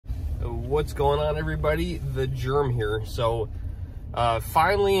What's going on, everybody? The Germ here. So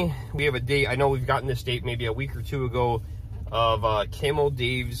finally we have a date. I know we've gotten this date maybe a week or two ago of Camo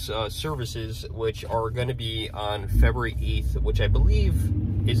Dave's services, which are going to be on February 8th, which I believe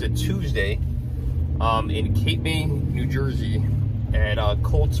is a Tuesday, in Cape May, New Jersey, at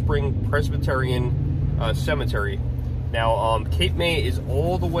Cold Spring Presbyterian Cemetery. Now, Cape May is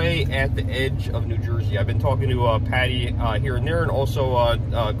all the way at the edge of New Jersey. I've been talking to Patty here and there, and also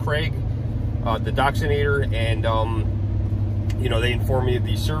Craig, the Doxinator, and you know, they informed me of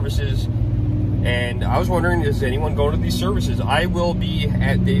these services. And I was wondering, is anyone going to these services? I will be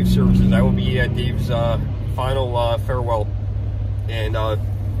at Dave's services. I will be at Dave's final farewell. And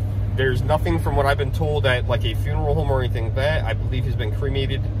there's nothing from what I've been told at like a funeral home or anything like that. I believe he's been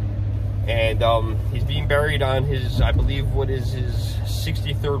cremated. And he's being buried on his, I believe, what is his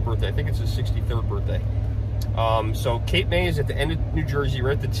 63rd birthday. I think it's his 63rd birthday. So Cape May is at the end of New Jersey,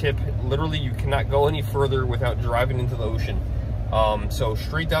 right at the tip. Literally, you cannot go any further without driving into the ocean. So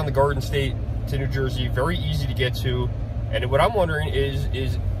straight down the Garden State to New Jersey, very easy to get to. And what I'm wondering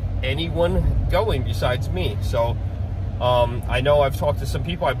is anyone going besides me? So I know I've talked to some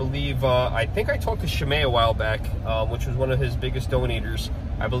people. I believe, I think I talked to Shimei a while back, which was one of his biggest donators.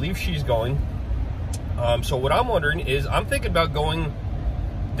 I believe she's going. So what I'm wondering is, I'm thinking about going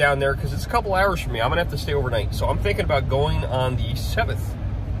down there because it's a couple hours from me. I'm gonna have to stay overnight. So I'm thinking about going on the 7th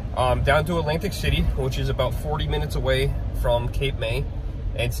down to Atlantic City, which is about 40 minutes away from Cape May,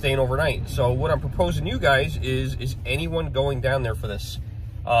 and staying overnight. So what I'm proposing you guys is anyone going down there for this?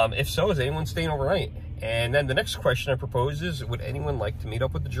 If so, is anyone staying overnight? And then the next question I propose is, would anyone like to meet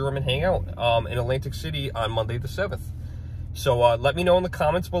up with the Germ and hang out in Atlantic City on Monday the 7th? So let me know in the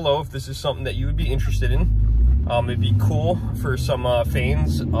comments below if this is something that you would be interested in. It'd be cool for some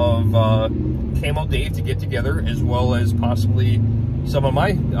fans of Camo Dave to get together, as well as possibly some of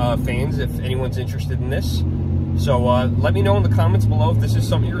my fans, if anyone's interested in this. So let me know in the comments below if this is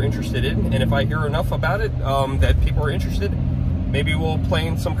something you're interested in, and if I hear enough about it that people are interested, maybe we'll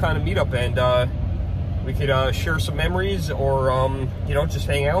plan some kind of meetup, and we could share some memories, or you know, just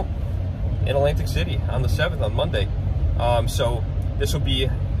hang out in Atlantic City on the 7th, on Monday. So this will be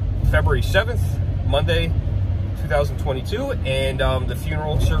February 7th, Monday, 2022, and the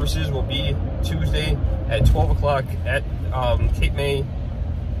funeral services will be Tuesday at 12 o'clock at Cape May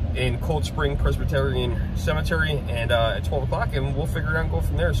in Cold Spring Presbyterian Cemetery, and at 12 o'clock, and we'll figure it out and go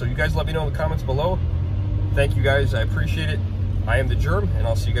from there. So you guys let me know in the comments below. Thank you guys, I appreciate it. I am the Germ, and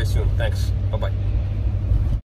I'll see you guys soon. Thanks, bye-bye.